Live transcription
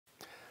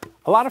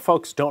A lot of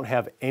folks don't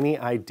have any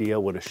idea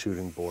what a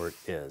shooting board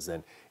is,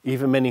 and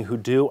even many who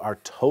do are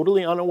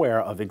totally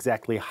unaware of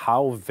exactly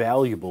how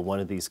valuable one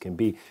of these can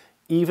be,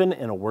 even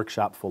in a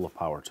workshop full of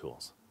power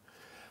tools.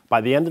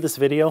 By the end of this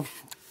video,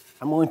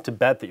 I'm willing to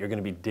bet that you're going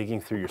to be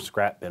digging through your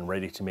scrap bin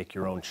ready to make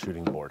your own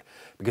shooting board,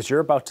 because you're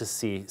about to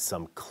see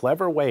some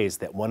clever ways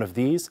that one of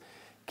these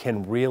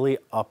can really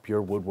up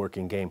your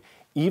woodworking game,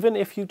 even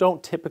if you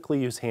don't typically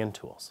use hand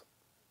tools.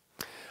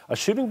 A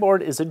shooting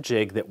board is a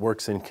jig that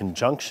works in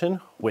conjunction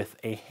with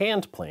a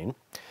hand plane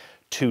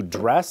to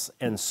dress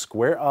and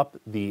square up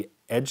the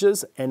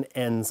edges and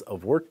ends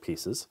of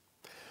workpieces,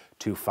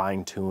 to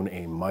fine-tune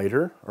a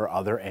miter or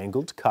other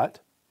angled cut,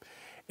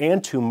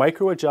 and to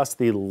micro-adjust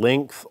the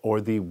length or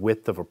the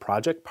width of a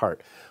project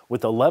part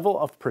with a level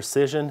of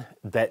precision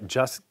that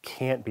just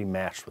can't be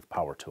matched with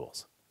power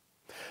tools.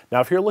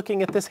 Now, if you're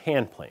looking at this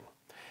hand plane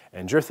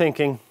and you're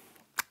thinking,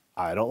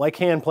 I don't like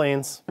hand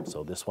planes,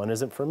 so this one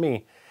isn't for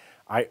me,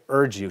 I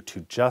urge you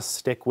to just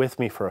stick with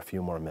me for a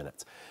few more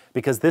minutes,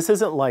 because this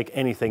isn't like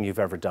anything you've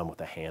ever done with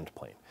a hand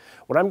plane.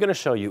 What I'm going to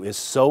show you is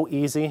so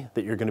easy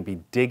that you're going to be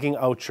digging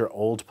out your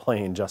old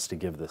plane just to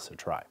give this a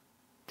try.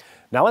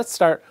 Now let's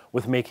start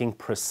with making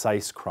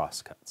precise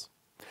crosscuts.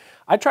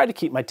 I try to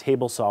keep my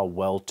table saw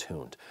well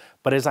tuned,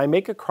 but as I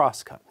make a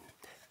crosscut,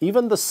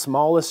 even the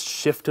smallest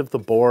shift of the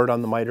board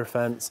on the miter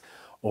fence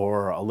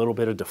or a little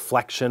bit of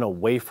deflection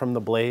away from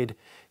the blade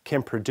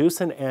can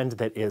produce an end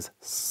that is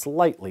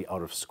slightly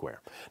out of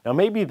square. Now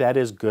maybe that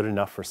is good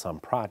enough for some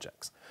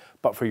projects,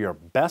 but for your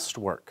best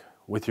work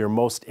with your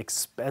most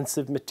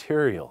expensive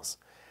materials,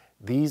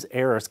 these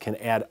errors can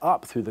add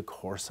up through the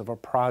course of a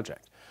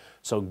project.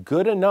 So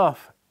good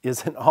enough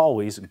isn't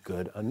always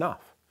good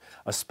enough,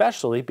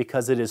 especially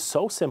because it is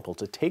so simple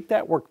to take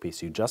that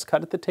workpiece you just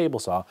cut at the table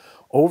saw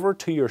over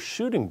to your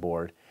shooting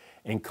board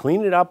and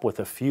clean it up with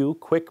a few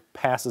quick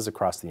passes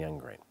across the end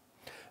grain.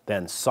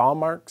 Then saw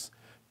marks,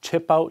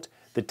 chip out,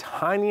 the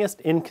tiniest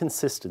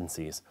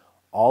inconsistencies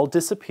all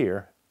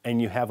disappear,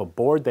 and you have a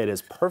board that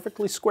is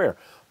perfectly square,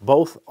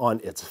 both on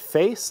its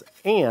face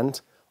and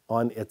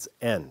on its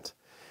end.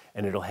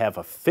 And it'll have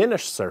a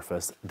finished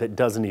surface that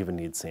doesn't even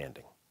need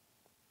sanding.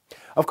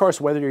 Of course,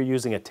 whether you're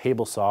using a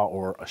table saw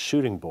or a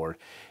shooting board,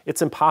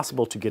 it's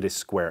impossible to get a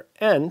square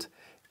end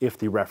if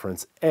the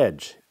reference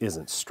edge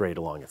isn't straight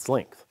along its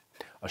length.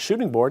 A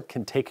shooting board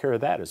can take care of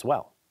that as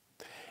well.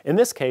 In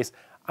this case,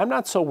 I'm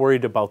not so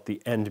worried about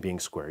the end being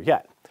square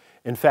yet.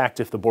 In fact,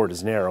 if the board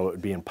is narrow, it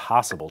would be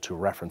impossible to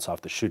reference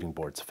off the shooting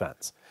board's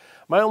fence.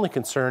 My only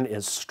concern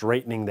is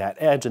straightening that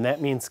edge, and that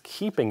means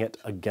keeping it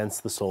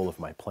against the sole of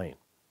my plane.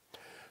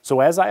 So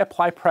as I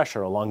apply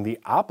pressure along the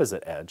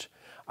opposite edge,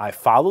 I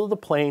follow the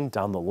plane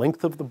down the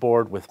length of the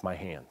board with my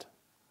hand.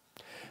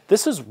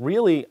 This is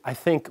really, I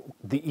think,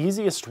 the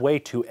easiest way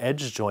to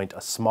edge joint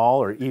a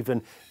small or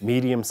even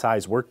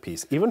medium-sized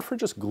workpiece, even for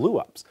just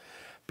glue-ups,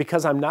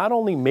 because I'm not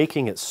only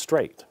making it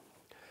straight,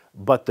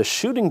 but the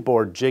shooting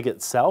board jig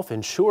itself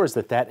ensures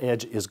that that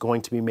edge is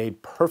going to be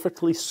made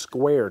perfectly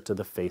square to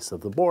the face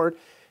of the board,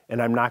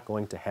 and I'm not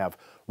going to have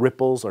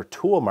ripples or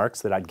tool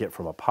marks that I'd get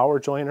from a power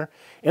joiner,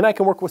 and I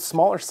can work with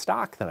smaller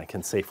stock than I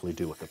can safely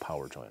do with a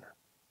power joiner.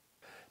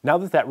 Now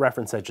that that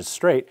reference edge is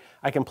straight,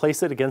 I can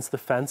place it against the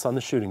fence on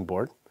the shooting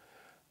board,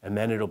 and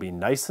then it'll be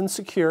nice and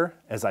secure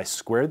as I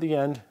square the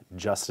end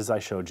just as I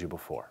showed you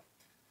before.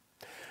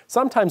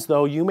 Sometimes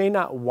though, you may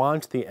not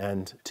want the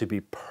end to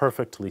be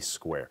perfectly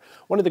square.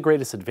 One of the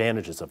greatest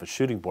advantages of a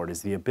shooting board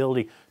is the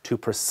ability to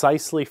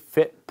precisely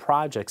fit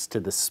projects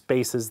to the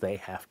spaces they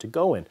have to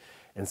go in,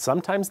 and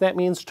sometimes that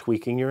means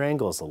tweaking your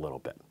angles a little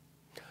bit.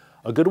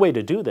 A good way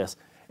to do this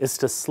is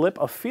to slip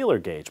a feeler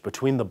gauge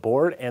between the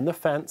board and the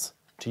fence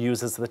to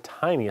use as the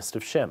tiniest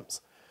of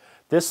shims.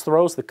 This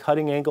throws the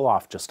cutting angle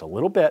off just a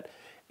little bit,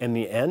 and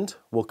the end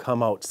will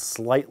come out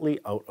slightly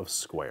out of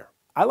square.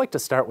 I like to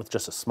start with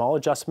just a small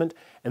adjustment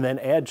and then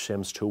add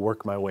shims to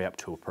work my way up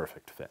to a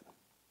perfect fit.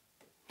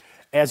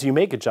 As you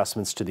make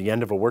adjustments to the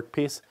end of a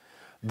workpiece,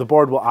 the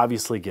board will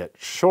obviously get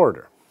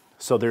shorter.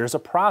 So there is a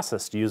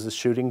process to use the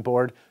shooting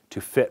board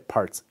to fit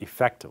parts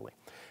effectively.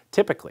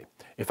 Typically,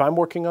 if I'm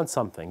working on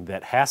something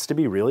that has to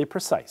be really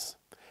precise,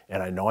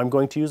 and I know I'm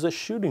going to use a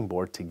shooting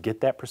board to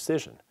get that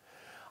precision,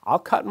 I'll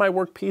cut my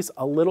workpiece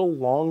a little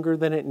longer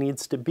than it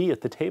needs to be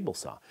at the table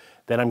saw.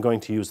 Then I'm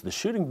going to use the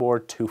shooting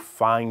board to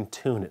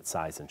fine-tune its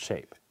size and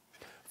shape.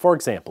 For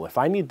example, if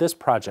I need this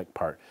project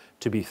part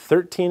to be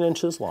 13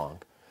 inches long,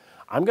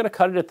 I'm going to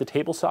cut it at the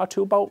table saw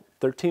to about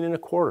 13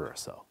 1/4 or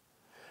so.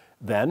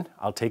 Then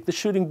I'll take the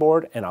shooting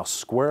board and I'll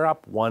square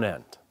up one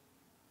end.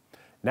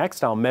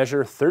 Next, I'll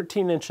measure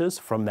 13 inches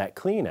from that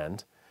clean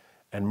end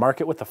and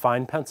mark it with a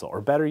fine pencil, or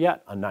better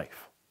yet, a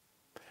knife.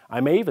 I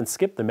may even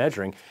skip the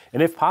measuring,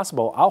 and if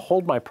possible, I'll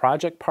hold my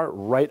project part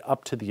right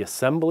up to the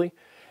assembly,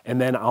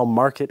 and then I'll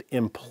mark it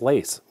in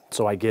place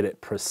so I get it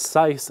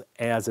precise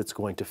as it's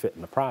going to fit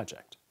in the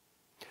project.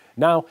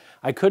 Now,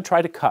 I could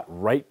try to cut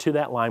right to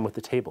that line with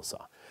the table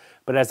saw,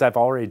 but as I've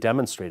already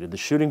demonstrated, the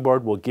shooting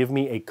board will give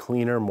me a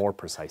cleaner, more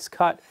precise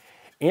cut,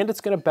 and it's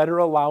going to better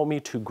allow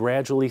me to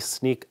gradually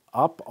sneak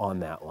up on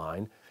that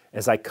line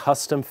as I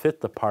custom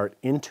fit the part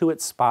into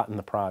its spot in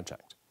the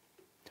project.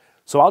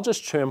 So I'll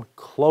just trim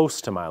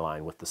close to my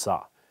line with the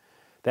saw.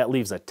 That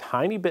leaves a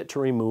tiny bit to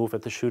remove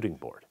at the shooting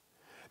board.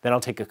 Then I'll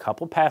take a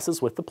couple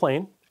passes with the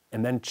plane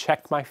and then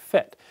check my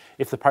fit.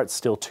 If the part's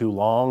still too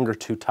long or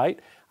too tight,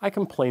 I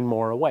can plane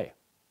more away.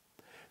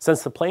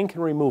 Since the plane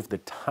can remove the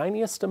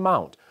tiniest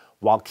amount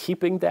while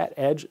keeping that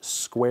edge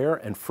square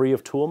and free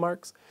of tool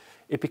marks,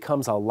 it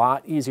becomes a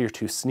lot easier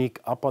to sneak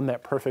up on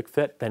that perfect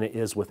fit than it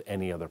is with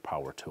any other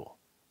power tool.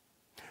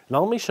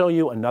 Now let me show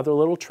you another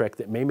little trick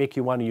that may make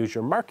you want to use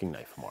your marking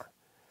knife more.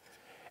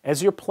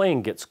 As your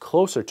plane gets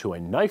closer to a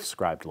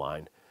knife-scribed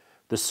line,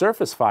 the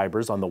surface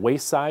fibers on the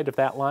waist side of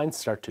that line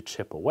start to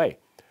chip away.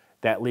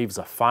 That leaves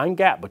a fine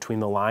gap between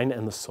the line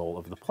and the sole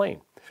of the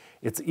plane.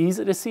 It's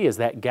easy to see as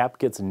that gap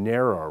gets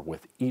narrower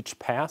with each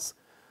pass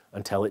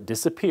until it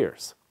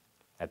disappears.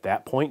 At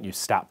that point, you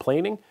stop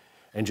planing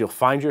and you'll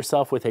find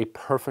yourself with a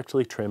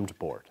perfectly trimmed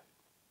board.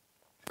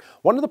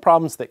 One of the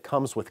problems that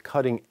comes with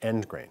cutting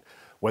end grain,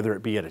 whether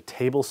it be at a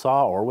table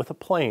saw or with a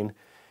plane,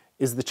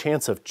 is the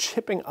chance of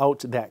chipping out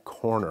that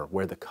corner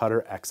where the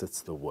cutter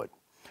exits the wood.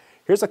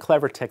 Here's a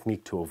clever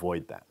technique to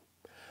avoid that.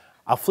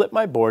 I'll flip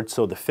my board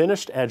so the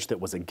finished edge that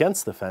was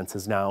against the fence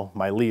is now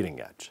my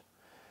leading edge.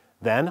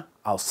 Then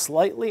I'll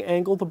slightly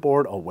angle the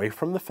board away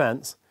from the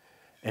fence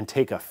and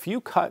take a few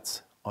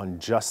cuts on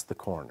just the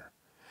corner.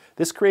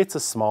 This creates a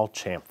small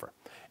chamfer,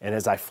 and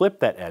as I flip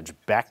that edge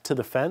back to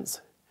the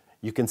fence,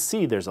 you can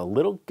see there's a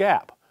little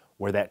gap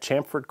where that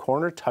chamfered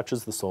corner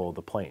touches the sole of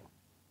the plane.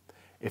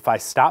 If I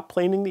stop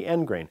planing the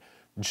end grain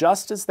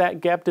just as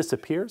that gap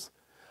disappears,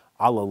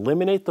 I'll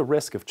eliminate the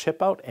risk of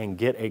chip out and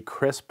get a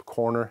crisp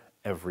corner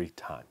every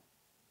time.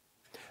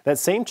 That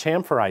same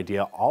chamfer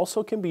idea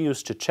also can be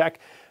used to check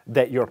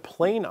that your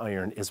plane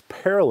iron is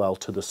parallel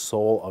to the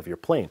sole of your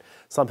plane,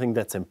 something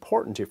that's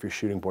important if your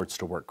shooting board's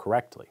to work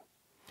correctly.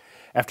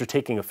 After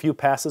taking a few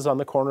passes on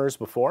the corners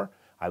before,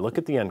 I look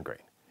at the end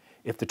grain.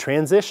 If the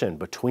transition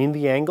between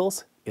the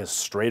angles is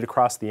straight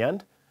across the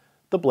end,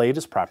 the blade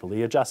is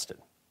properly adjusted.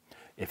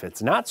 If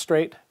it's not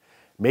straight,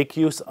 make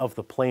use of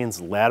the plane's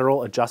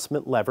lateral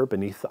adjustment lever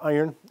beneath the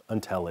iron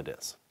until it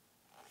is.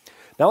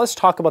 Now let's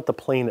talk about the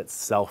plane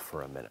itself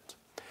for a minute.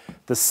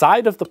 The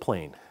side of the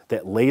plane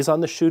that lays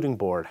on the shooting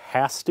board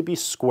has to be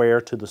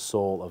square to the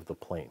sole of the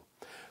plane.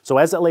 So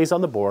as it lays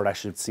on the board, I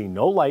should see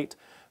no light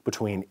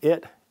between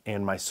it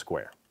and my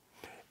square.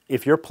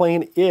 If your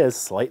plane is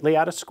slightly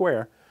out of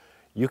square,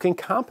 you can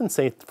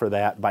compensate for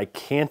that by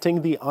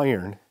canting the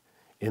iron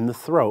in the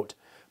throat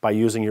by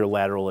using your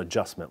lateral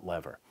adjustment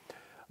lever.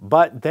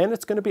 But then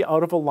it's going to be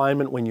out of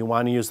alignment when you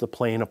want to use the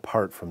plane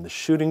apart from the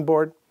shooting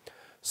board.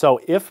 So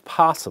if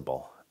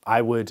possible,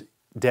 I would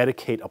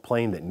dedicate a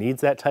plane that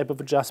needs that type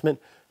of adjustment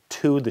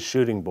to the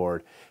shooting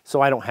board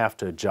so I don't have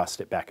to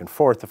adjust it back and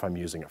forth if I'm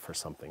using it for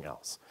something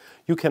else.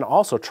 You can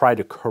also try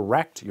to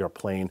correct your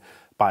plane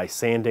by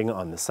sanding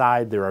on the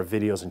side. There are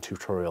videos and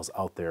tutorials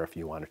out there if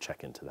you want to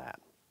check into that.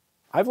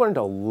 I've learned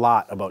a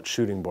lot about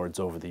shooting boards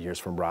over the years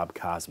from Rob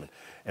Cosman,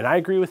 and I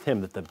agree with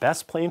him that the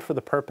best plane for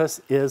the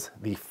purpose is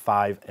the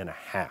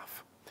 5.5.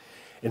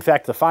 In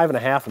fact, the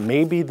 5.5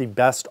 may be the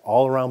best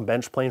all-around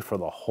bench plane for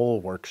the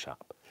whole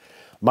workshop.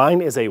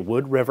 Mine is a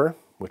Wood River,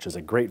 which is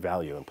a great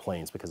value in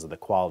planes because of the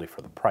quality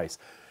for the price,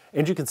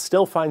 and you can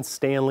still find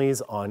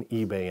Stanleys on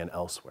eBay and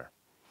elsewhere.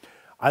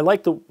 I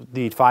like the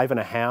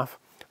 5.5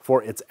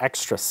 for its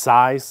extra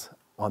size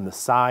on the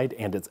side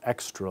and its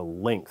extra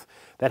length.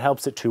 That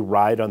helps it to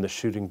ride on the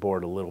shooting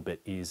board a little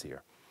bit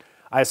easier.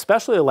 I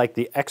especially like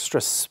the extra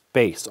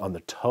space on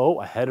the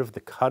toe ahead of the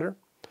cutter.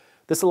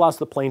 This allows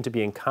the plane to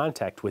be in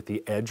contact with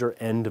the edge or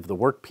end of the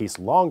workpiece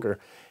longer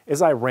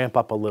as I ramp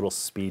up a little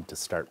speed to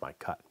start my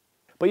cut.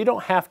 But you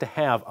don't have to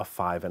have a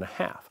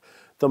 5.5.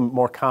 The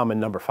more common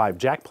number 5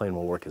 jack plane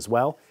will work as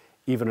well.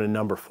 Even a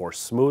number 4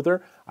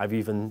 smoother. I've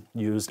even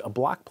used a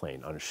block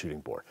plane on a shooting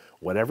board.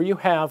 Whatever you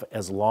have,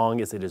 as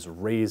long as it is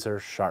razor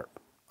sharp.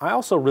 I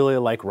also really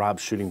like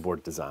Rob's shooting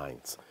board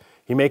designs.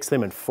 He makes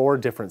them in 4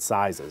 different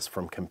sizes,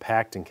 from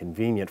compact and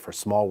convenient for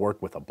small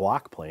work with a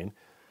block plane,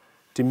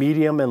 to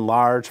medium and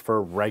large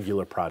for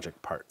regular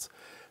project parts.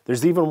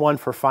 There's even one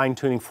for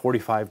fine-tuning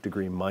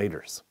 45-degree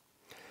miters.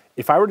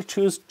 If I were to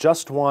choose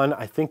just one,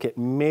 I think it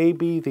may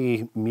be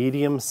the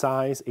medium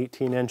size,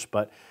 18-inch,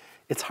 but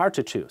it's hard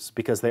to choose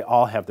because they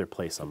all have their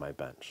place on my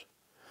bench.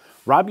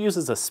 Rob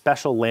uses a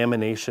special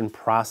lamination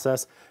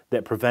process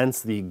that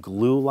prevents the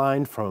glue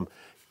line from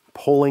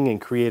pulling and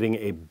creating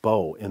a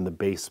bow in the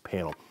base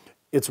panel.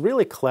 It's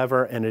really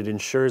clever and it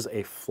ensures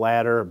a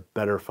flatter,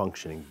 better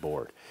functioning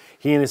board.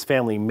 He and his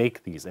family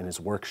make these in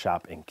his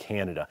workshop in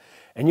Canada,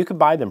 and you can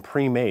buy them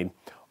pre-made,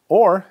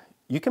 or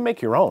you can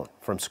make your own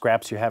from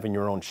scraps you have in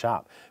your own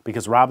shop,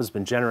 because Rob has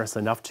been generous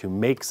enough to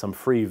make some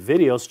free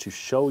videos to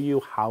show you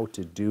how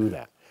to do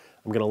that.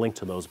 I'm going to link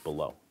to those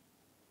below.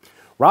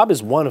 Rob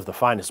is one of the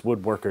finest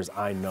woodworkers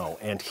I know,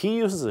 and he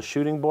uses a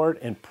shooting board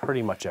in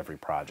pretty much every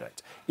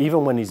project,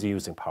 even when he's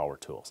using power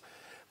tools.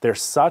 They're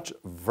such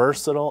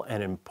versatile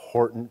and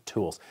important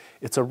tools.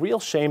 It's a real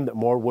shame that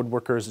more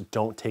woodworkers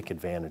don't take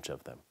advantage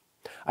of them.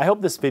 I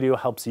hope this video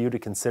helps you to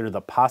consider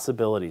the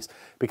possibilities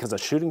because a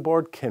shooting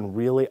board can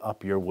really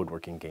up your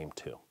woodworking game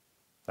too.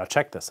 Now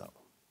check this out.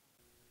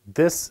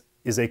 This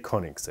is a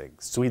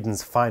Koenigsegg,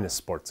 Sweden's finest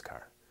sports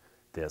car.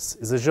 This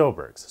is a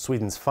Sjöbergs,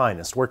 Sweden's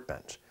finest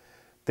workbench.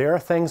 There are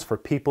things for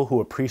people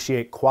who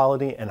appreciate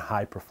quality and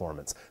high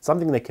performance,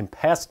 something they can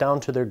pass down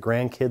to their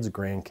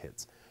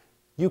grandkids.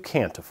 You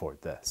can't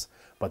afford this,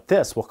 but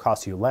this will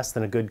cost you less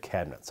than a good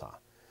cabinet saw.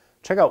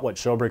 Check out what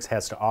Sjöbergs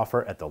has to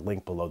offer at the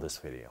link below this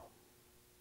video.